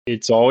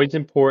It's always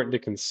important to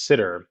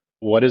consider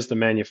what is the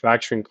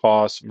manufacturing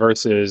cost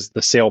versus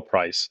the sale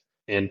price.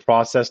 In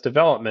process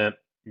development,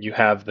 you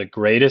have the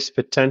greatest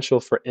potential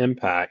for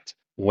impact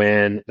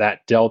when that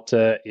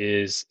delta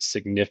is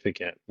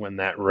significant, when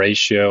that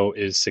ratio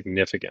is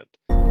significant.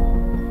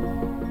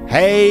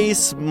 Hey,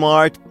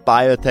 smart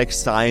biotech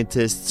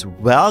scientists,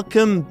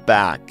 welcome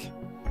back.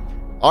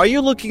 Are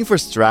you looking for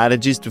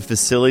strategies to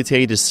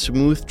facilitate a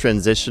smooth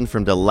transition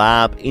from the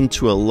lab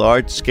into a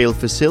large-scale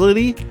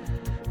facility?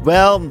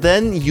 Well,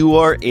 then you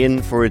are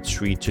in for a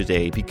treat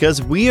today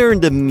because we are in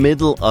the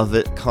middle of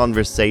a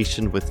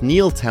conversation with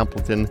Neil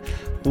Templeton,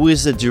 who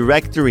is a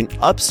director in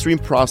upstream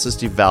process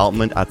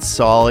development at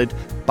Solid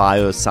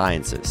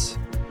Biosciences.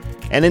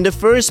 And in the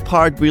first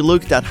part, we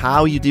looked at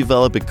how you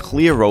develop a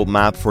clear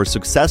roadmap for a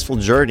successful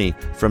journey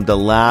from the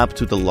lab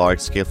to the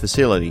large-scale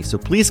facility. So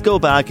please go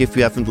back if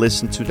you haven't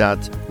listened to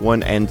that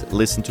one and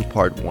listen to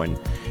part one.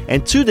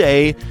 And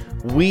today,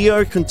 we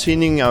are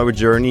continuing our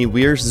journey.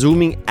 We are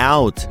zooming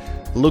out,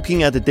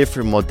 looking at the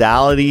different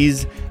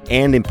modalities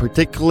and in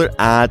particular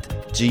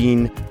at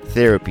gene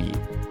therapy.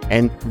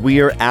 And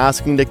we are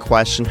asking the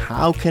question,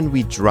 how can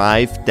we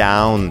drive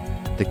down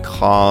the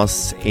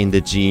costs in the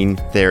gene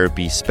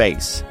therapy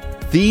space?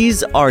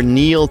 These are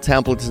Neil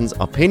Templeton's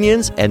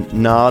opinions and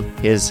not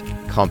his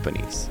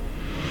company's.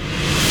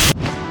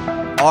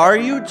 Are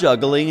you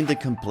juggling the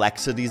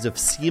complexities of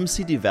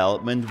CMC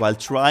development while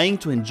trying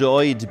to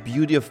enjoy the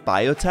beauty of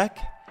biotech?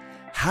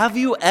 Have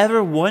you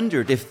ever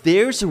wondered if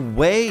there's a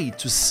way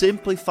to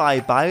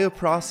simplify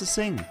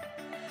bioprocessing?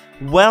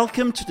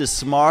 Welcome to the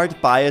Smart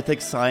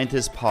Biotech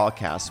Scientist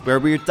podcast, where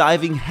we're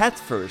diving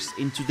headfirst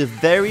into the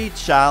very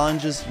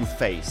challenges you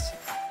face.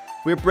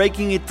 We're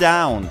breaking it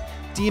down,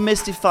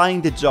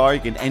 demystifying the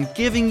jargon, and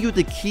giving you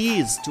the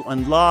keys to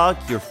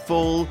unlock your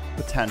full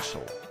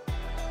potential.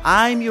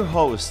 I'm your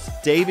host,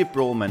 David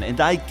Brolman, and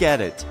I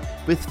get it.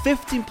 With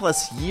 15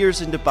 plus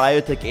years in the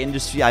biotech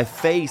industry, I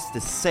face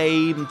the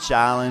same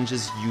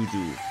challenges you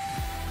do.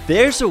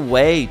 There's a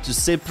way to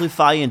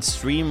simplify and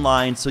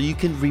streamline so you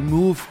can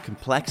remove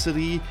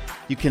complexity,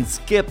 you can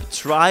skip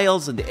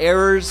trials and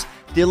errors,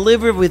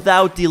 deliver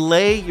without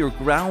delay your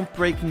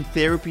groundbreaking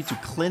therapy to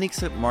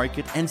clinics at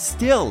market, and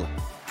still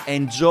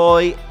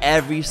enjoy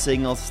every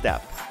single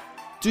step.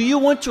 Do you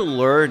want to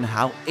learn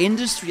how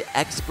industry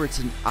experts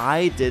and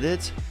I did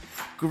it?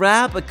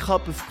 Grab a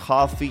cup of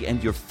coffee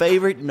and your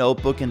favorite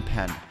notebook and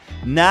pen.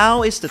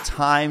 Now is the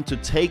time to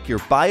take your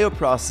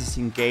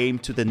bioprocessing game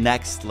to the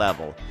next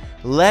level.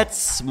 Let's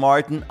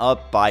smarten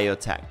up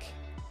biotech.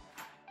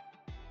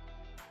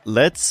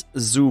 Let's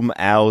zoom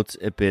out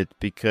a bit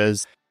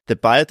because the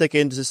biotech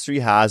industry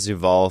has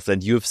evolved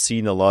and you've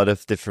seen a lot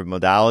of different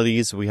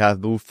modalities. We have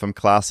moved from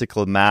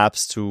classical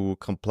maps to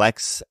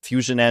complex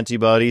fusion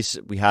antibodies.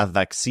 We have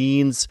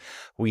vaccines,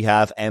 we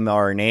have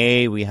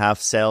mRNA, we have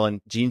cell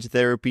and gene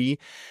therapy.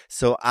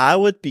 So I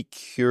would be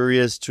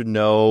curious to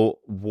know,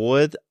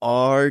 what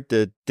are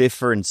the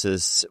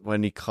differences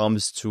when it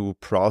comes to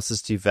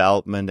process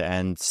development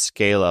and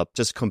scale up,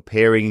 just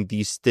comparing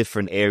these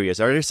different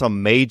areas? Are there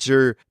some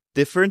major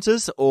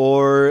differences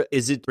or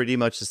is it pretty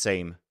much the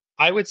same?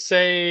 I would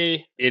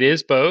say it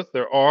is both.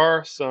 There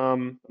are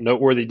some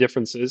noteworthy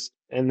differences,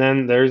 and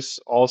then there's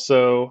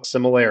also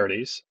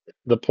similarities.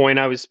 The point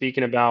I was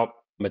speaking about,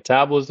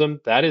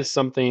 metabolism, that is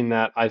something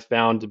that I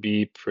found to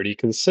be pretty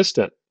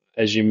consistent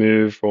as you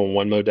move from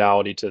one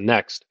modality to the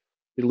next,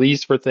 at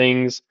least for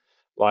things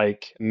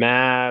like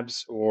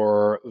MABs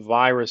or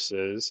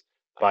viruses.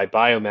 By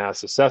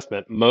biomass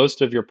assessment,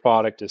 most of your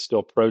product is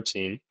still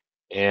protein,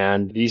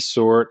 and these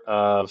sort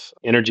of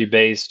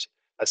energy-based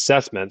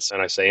assessments,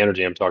 and I say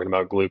energy, I'm talking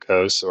about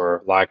glucose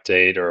or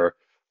lactate or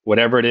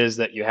whatever it is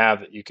that you have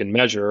that you can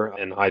measure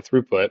in high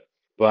throughput.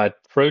 But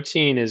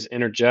protein is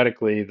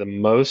energetically the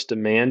most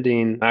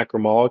demanding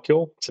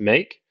macromolecule to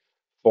make,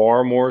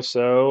 far more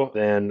so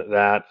than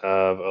that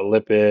of a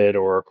lipid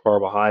or a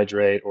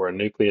carbohydrate or a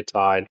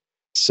nucleotide.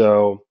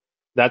 So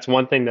that's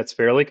one thing that's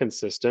fairly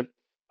consistent.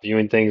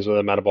 Viewing things with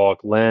a metabolic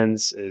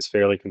lens is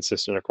fairly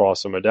consistent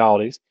across the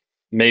modalities.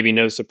 Maybe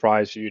no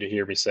surprise for you to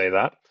hear me say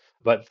that.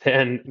 But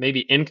then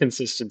maybe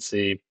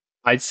inconsistency.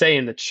 I'd say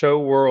in the CHO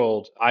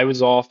world, I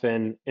was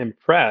often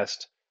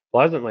impressed,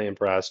 pleasantly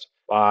impressed,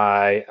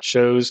 by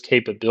CHO's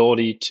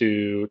capability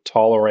to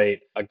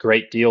tolerate a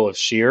great deal of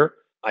shear.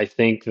 I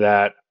think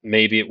that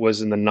maybe it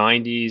was in the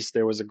 90s,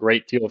 there was a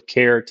great deal of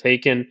care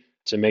taken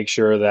to make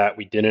sure that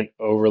we didn't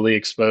overly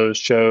expose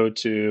CHO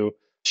to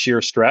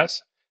shear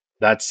stress.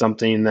 That's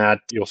something that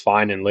you'll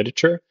find in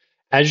literature.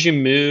 As you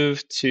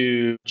move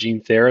to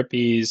gene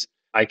therapies,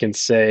 I can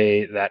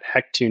say that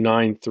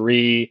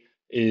HEC293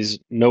 is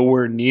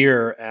nowhere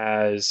near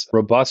as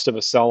robust of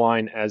a cell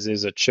line as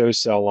is a CHO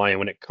cell line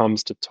when it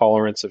comes to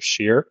tolerance of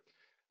shear.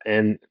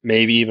 And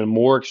maybe even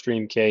more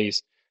extreme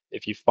case,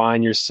 if you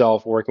find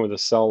yourself working with a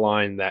cell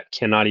line that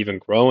cannot even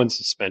grow in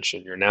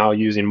suspension, you're now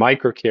using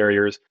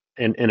microcarriers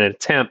in an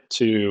attempt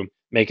to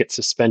make it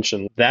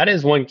suspension. That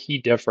is one key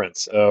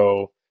difference.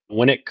 So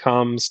when it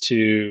comes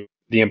to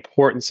the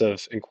importance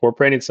of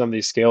incorporating some of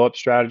these scale up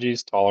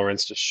strategies,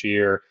 tolerance to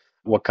shear,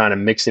 what kind of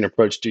mixing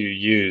approach do you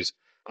use?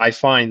 I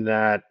find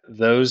that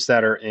those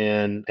that are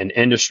in an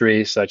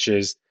industry such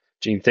as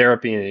gene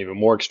therapy, and even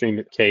more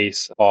extreme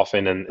case,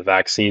 often in the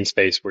vaccine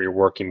space where you're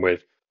working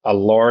with a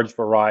large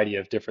variety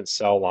of different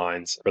cell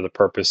lines for the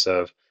purpose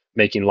of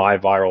making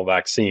live viral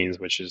vaccines,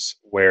 which is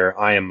where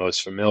I am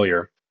most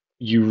familiar.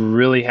 You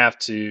really have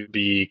to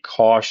be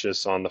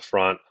cautious on the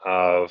front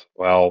of,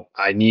 well,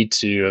 I need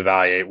to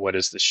evaluate what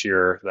is the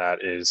shear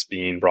that is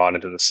being brought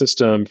into the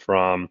system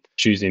from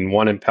choosing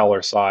one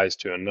impeller size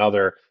to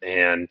another.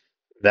 And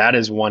that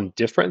is one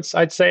difference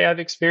I'd say I've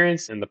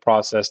experienced in the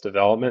process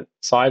development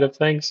side of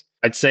things.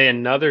 I'd say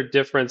another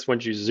difference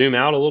once you zoom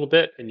out a little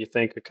bit and you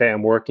think, okay,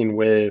 I'm working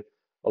with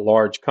a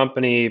large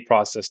company,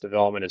 process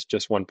development is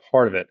just one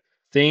part of it.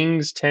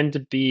 Things tend to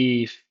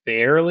be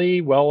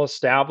fairly well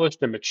established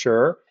and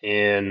mature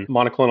in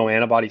monoclonal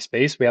antibody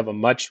space. We have a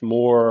much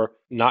more,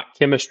 not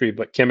chemistry,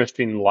 but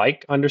chemistry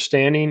like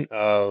understanding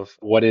of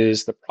what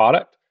is the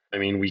product. I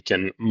mean, we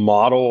can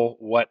model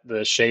what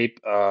the shape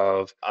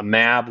of a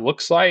mAb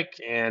looks like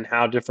and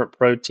how different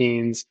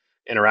proteins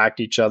interact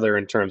each other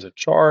in terms of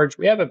charge.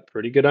 We have a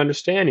pretty good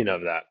understanding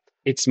of that.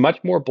 It's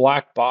much more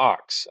black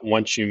box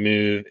once you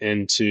move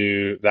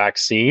into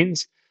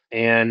vaccines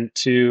and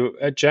to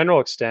a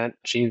general extent,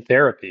 gene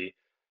therapy.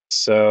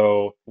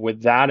 So,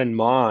 with that in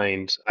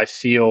mind, I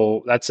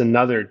feel that's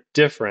another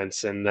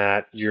difference in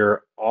that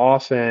you're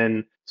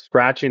often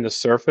scratching the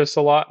surface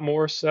a lot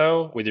more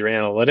so with your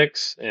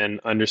analytics and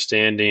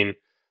understanding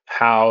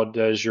how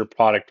does your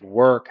product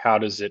work, how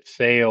does it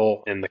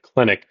fail in the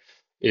clinic.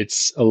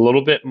 It's a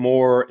little bit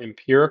more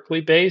empirically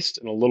based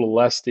and a little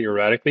less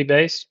theoretically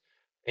based,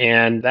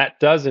 and that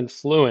does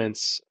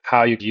influence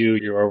how you view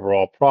your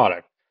overall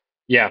product.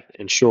 Yeah,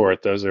 in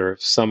short, those are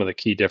some of the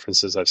key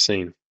differences I've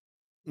seen.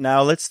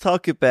 Now let's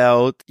talk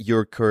about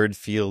your current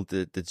field,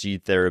 the gene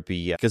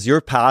therapy, because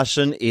your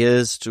passion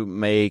is to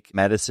make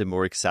medicine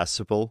more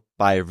accessible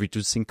by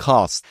reducing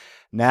costs.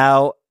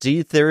 Now,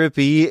 gene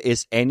therapy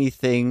is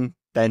anything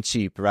than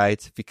cheap,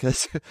 right?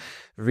 Because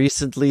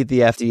recently the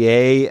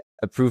FDA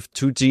approved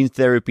 2 gene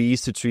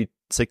therapies to treat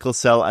sickle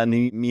cell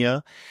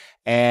anemia.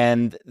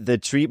 And the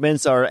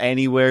treatments are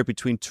anywhere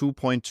between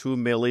 2.2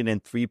 million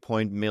and 3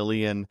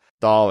 million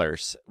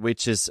dollars,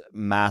 which is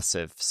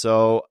massive.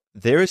 So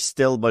there is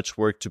still much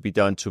work to be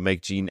done to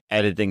make gene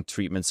editing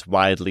treatments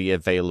widely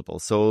available.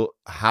 So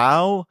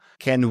how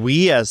can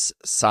we as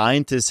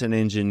scientists and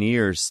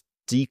engineers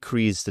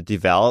decrease the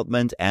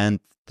development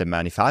and the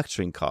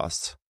manufacturing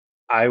costs?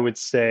 I would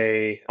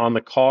say on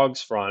the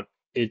COGS front,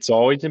 it's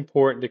always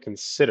important to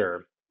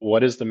consider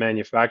what is the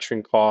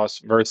manufacturing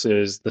cost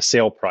versus the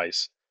sale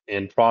price.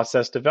 In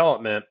process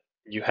development,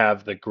 you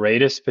have the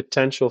greatest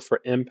potential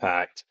for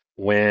impact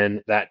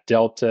when that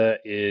delta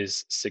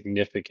is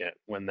significant,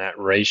 when that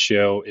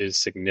ratio is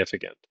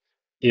significant.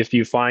 If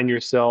you find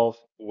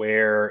yourself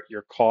where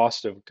your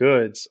cost of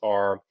goods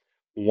are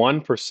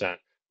 1%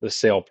 the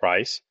sale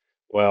price,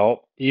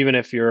 well, even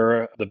if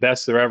you're the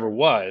best there ever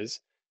was,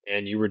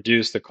 and you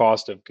reduce the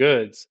cost of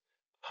goods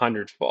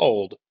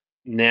hundredfold,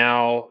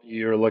 now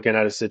you're looking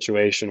at a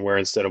situation where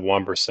instead of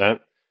 1%,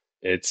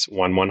 it's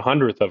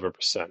 1/100th of a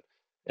percent.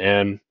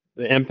 And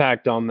the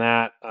impact on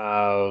that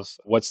of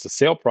what's the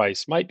sale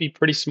price might be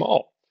pretty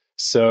small.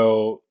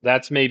 So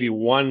that's maybe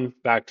one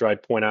factor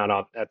I'd point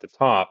out at the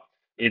top.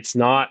 It's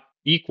not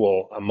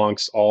equal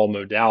amongst all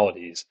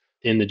modalities.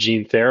 In the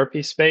gene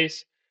therapy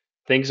space,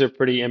 things are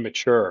pretty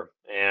immature.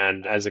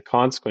 And as a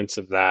consequence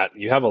of that,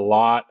 you have a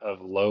lot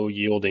of low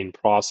yielding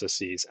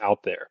processes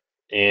out there.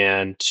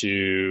 And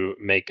to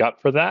make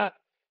up for that,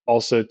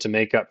 also to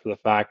make up for the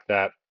fact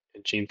that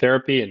in gene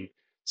therapy, in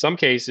some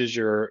cases,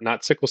 you're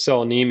not sickle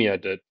cell anemia,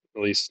 to,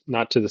 at least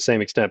not to the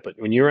same extent, but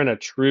when you're in a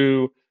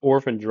true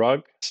orphan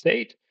drug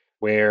state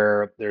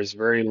where there's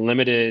very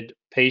limited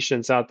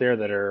patients out there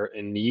that are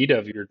in need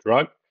of your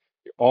drug,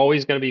 you're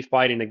always going to be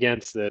fighting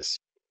against this.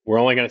 We're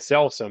only going to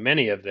sell so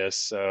many of this,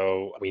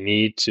 so we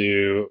need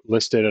to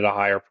list it at a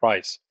higher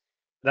price.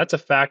 That's a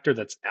factor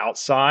that's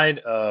outside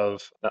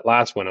of that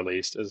last one, at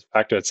least, is a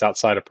factor that's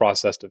outside of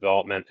process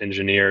development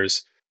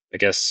engineers, I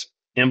guess,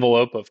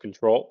 envelope of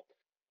control.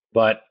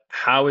 But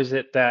how is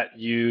it that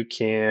you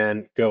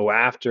can go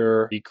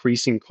after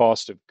decreasing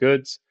cost of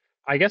goods?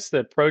 I guess the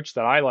approach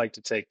that I like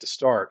to take to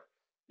start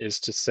is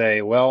to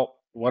say, well,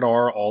 what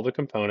are all the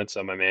components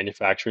of my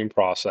manufacturing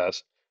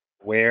process?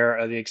 Where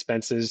are the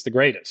expenses the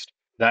greatest?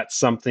 That's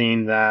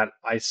something that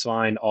I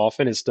find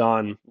often is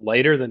done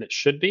later than it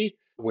should be,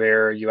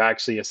 where you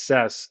actually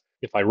assess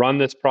if I run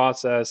this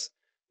process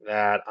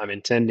that I'm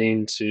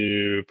intending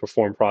to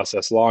perform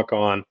process lock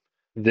on,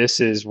 this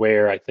is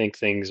where I think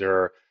things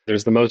are,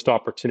 there's the most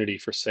opportunity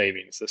for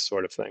savings, this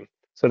sort of thing.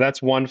 So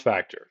that's one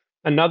factor.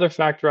 Another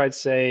factor I'd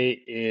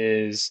say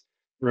is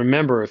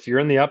remember, if you're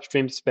in the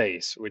upstream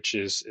space, which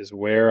is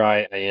where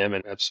I am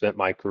and have spent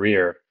my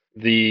career,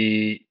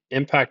 the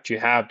impact you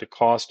have to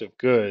cost of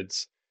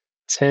goods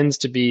tends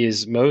to be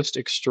as most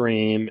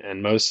extreme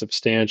and most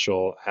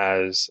substantial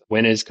as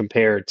when is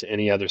compared to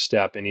any other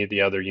step, any of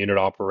the other unit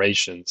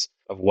operations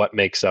of what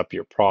makes up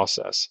your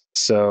process.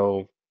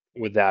 So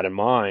with that in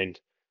mind,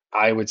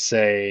 I would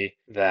say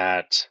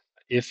that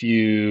if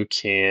you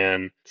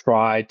can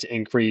try to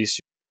increase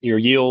your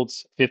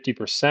yields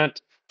 50%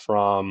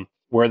 from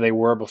where they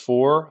were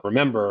before,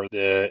 remember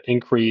the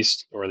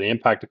increased or the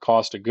impact of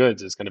cost of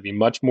goods is going to be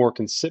much more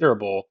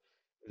considerable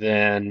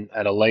than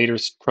at a later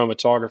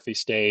chromatography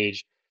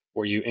stage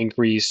where you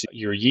increase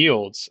your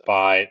yields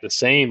by the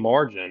same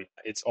margin.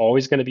 It's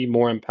always going to be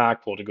more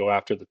impactful to go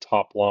after the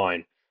top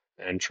line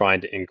and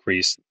trying to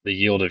increase the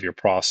yield of your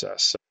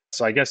process.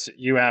 So I guess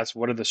you asked,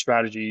 what are the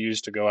strategies you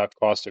use to go after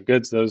cost of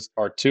goods? Those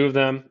are two of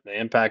them. The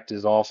impact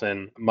is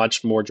often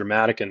much more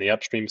dramatic in the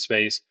upstream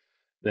space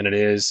than it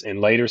is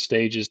in later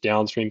stages,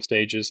 downstream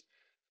stages.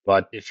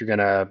 But if you're going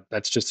to,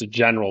 that's just a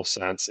general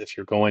sense. If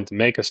you're going to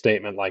make a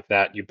statement like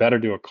that, you better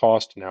do a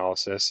cost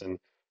analysis and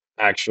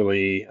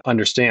actually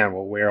understand,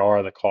 well, where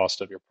are the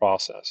costs of your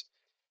process?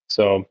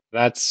 So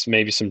that's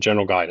maybe some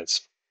general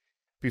guidance.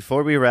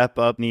 Before we wrap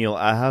up, Neil,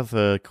 I have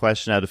a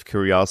question out of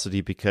curiosity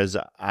because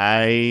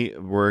I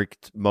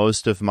worked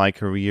most of my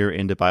career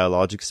in the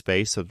biologic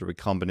space, so the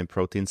recombinant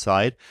protein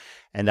side,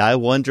 and I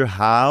wonder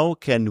how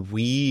can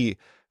we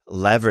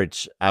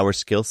leverage our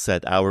skill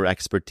set, our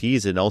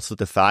expertise, and also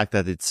the fact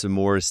that it's a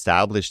more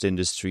established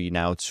industry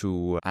now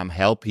to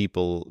help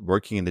people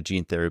working in the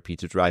gene therapy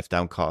to drive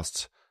down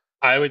costs.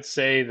 I would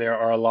say there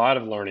are a lot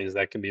of learnings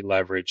that can be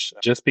leveraged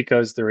just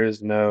because there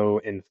is no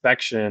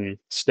infection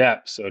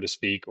step, so to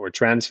speak, or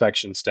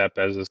transfection step,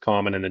 as is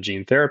common in the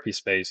gene therapy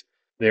space.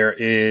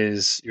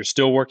 You're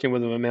still working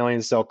with a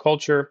mammalian cell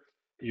culture.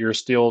 You're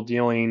still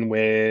dealing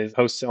with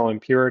host cell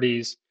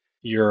impurities.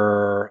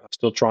 You're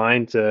still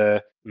trying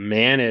to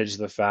manage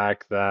the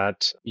fact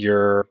that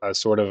you're a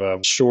sort of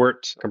a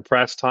short,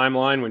 compressed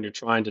timeline when you're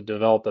trying to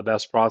develop the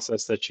best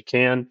process that you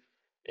can.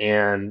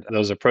 And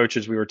those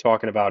approaches we were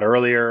talking about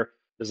earlier,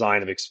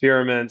 design of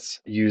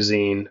experiments,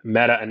 using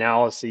meta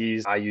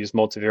analyses. I use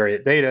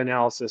multivariate data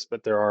analysis,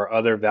 but there are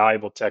other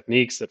valuable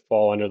techniques that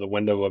fall under the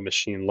window of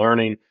machine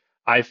learning.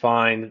 I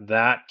find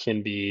that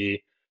can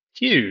be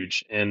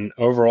huge in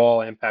overall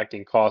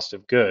impacting cost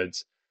of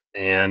goods.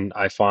 And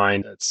I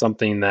find it's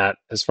something that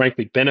has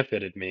frankly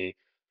benefited me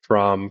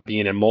from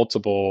being in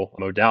multiple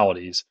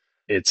modalities.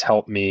 It's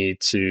helped me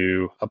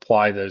to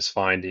apply those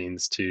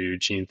findings to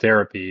gene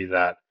therapy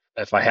that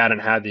if I hadn't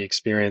had the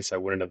experience, I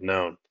wouldn't have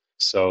known.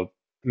 So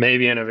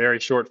maybe in a very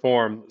short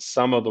form,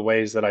 some of the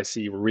ways that I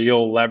see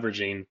real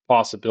leveraging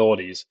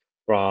possibilities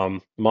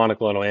from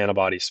monoclonal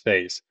antibody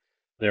space.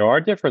 There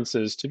are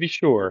differences to be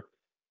sure,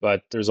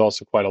 but there's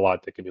also quite a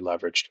lot that can be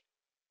leveraged.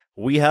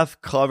 We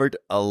have covered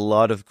a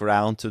lot of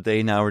ground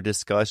today in our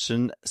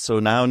discussion. So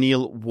now,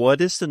 Neil,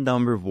 what is the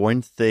number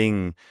one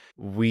thing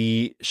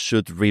we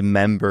should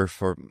remember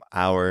from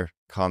our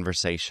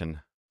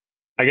conversation?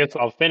 I guess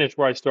I'll finish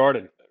where I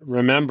started.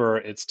 Remember,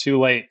 it's too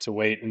late to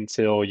wait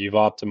until you've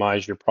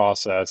optimized your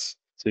process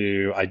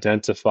to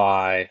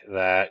identify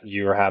that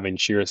you're having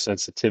shear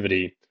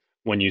sensitivity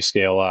when you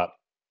scale up.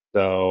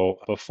 So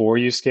before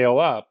you scale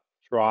up,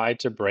 try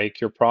to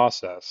break your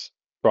process.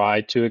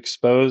 Try to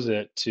expose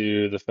it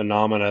to the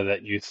phenomena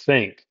that you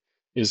think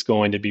is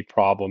going to be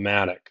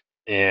problematic.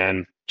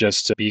 And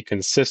just to be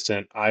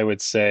consistent, I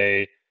would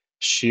say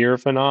shear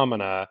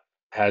phenomena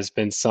has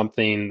been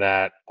something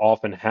that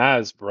often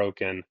has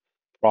broken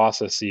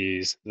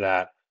processes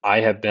that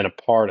I have been a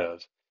part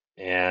of.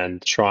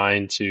 And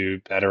trying to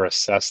better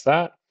assess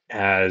that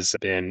has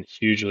been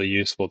hugely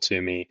useful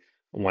to me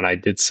when I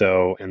did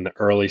so in the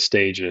early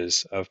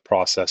stages of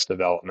process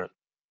development.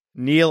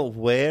 Neil,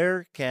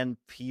 where can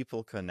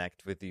people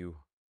connect with you?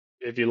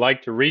 If you'd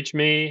like to reach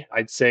me,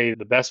 I'd say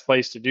the best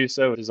place to do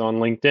so is on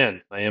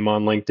LinkedIn. I am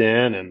on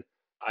LinkedIn and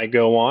I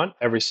go on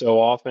every so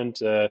often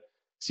to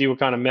see what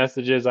kind of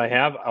messages I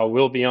have. I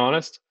will be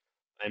honest,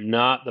 I'm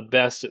not the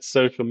best at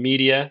social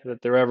media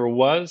that there ever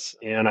was,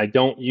 and I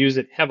don't use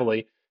it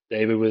heavily.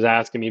 David was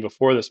asking me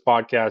before this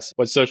podcast,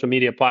 what social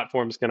media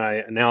platforms can I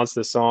announce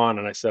this on?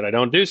 And I said, I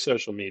don't do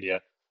social media.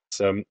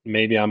 So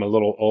maybe I'm a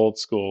little old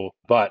school,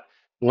 but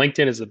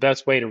LinkedIn is the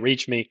best way to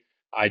reach me.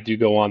 I do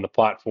go on the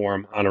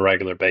platform on a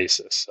regular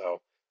basis.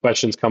 So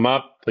questions come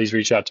up, please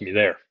reach out to me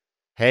there.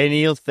 Hey,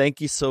 Neil,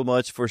 thank you so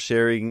much for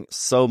sharing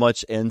so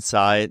much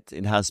insight.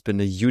 It has been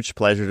a huge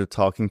pleasure to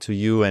talking to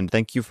you, and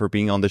thank you for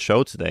being on the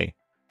show today.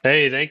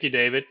 Hey, thank you,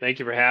 David. Thank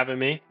you for having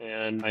me,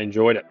 and I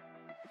enjoyed it.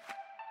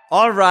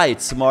 All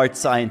right, smart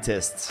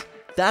scientists.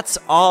 That's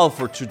all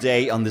for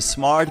today on the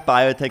Smart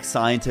Biotech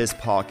Scientist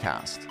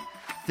podcast.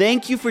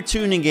 Thank you for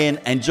tuning in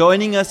and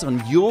joining us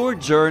on your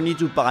journey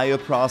to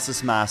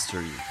bioprocess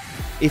mastery.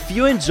 If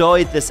you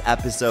enjoyed this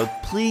episode,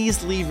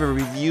 please leave a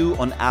review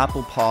on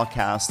Apple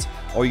Podcasts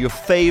or your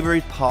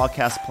favorite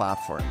podcast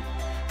platform.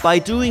 By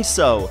doing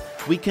so,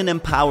 we can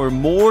empower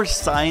more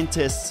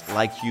scientists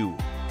like you.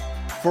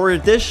 For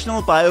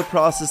additional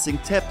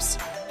bioprocessing tips,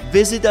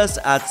 visit us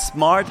at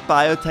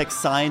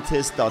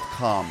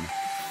smartbiotechscientist.com.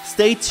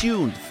 Stay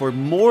tuned for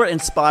more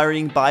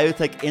inspiring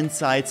biotech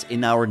insights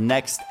in our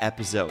next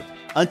episode.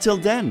 Until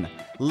then,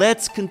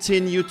 let's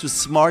continue to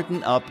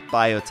smarten up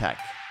biotech.